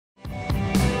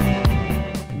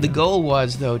The goal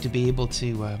was, though, to be able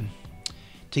to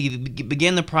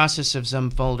begin the process of some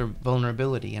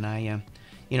vulnerability, and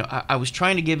I was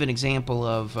trying to give an example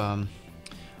of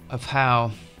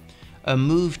how a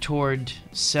move toward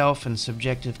self and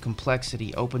subjective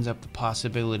complexity opens up the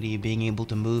possibility of being able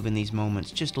to move in these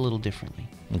moments just a little differently.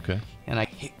 Okay. And I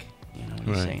hick, when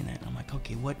you're saying that. And I'm like,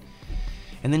 okay, what?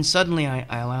 And then suddenly I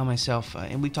allow myself,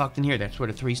 and we talked in here, that's sort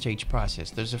of three-stage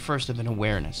process. There's a first of an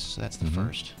awareness, so that's the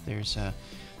first. There's, and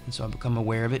so I become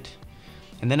aware of it.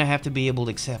 And then I have to be able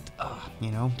to accept,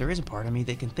 there is a part of me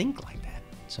that can think like that.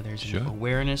 So there's an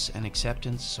awareness and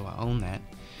acceptance, so I own that.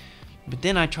 But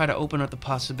then I try to open up the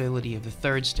possibility of the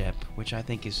third step, which I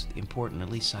think is important, at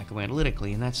least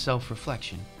psychoanalytically, and that's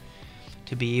self-reflection.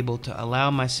 To be able to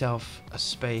allow myself a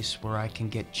space where I can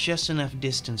get just enough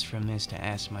distance from this to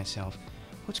ask myself,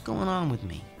 what's going on with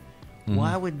me?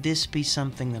 Why would this be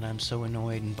something that I'm so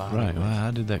annoyed and bothered with? Right, well,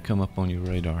 how did that come up on your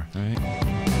radar,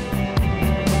 right?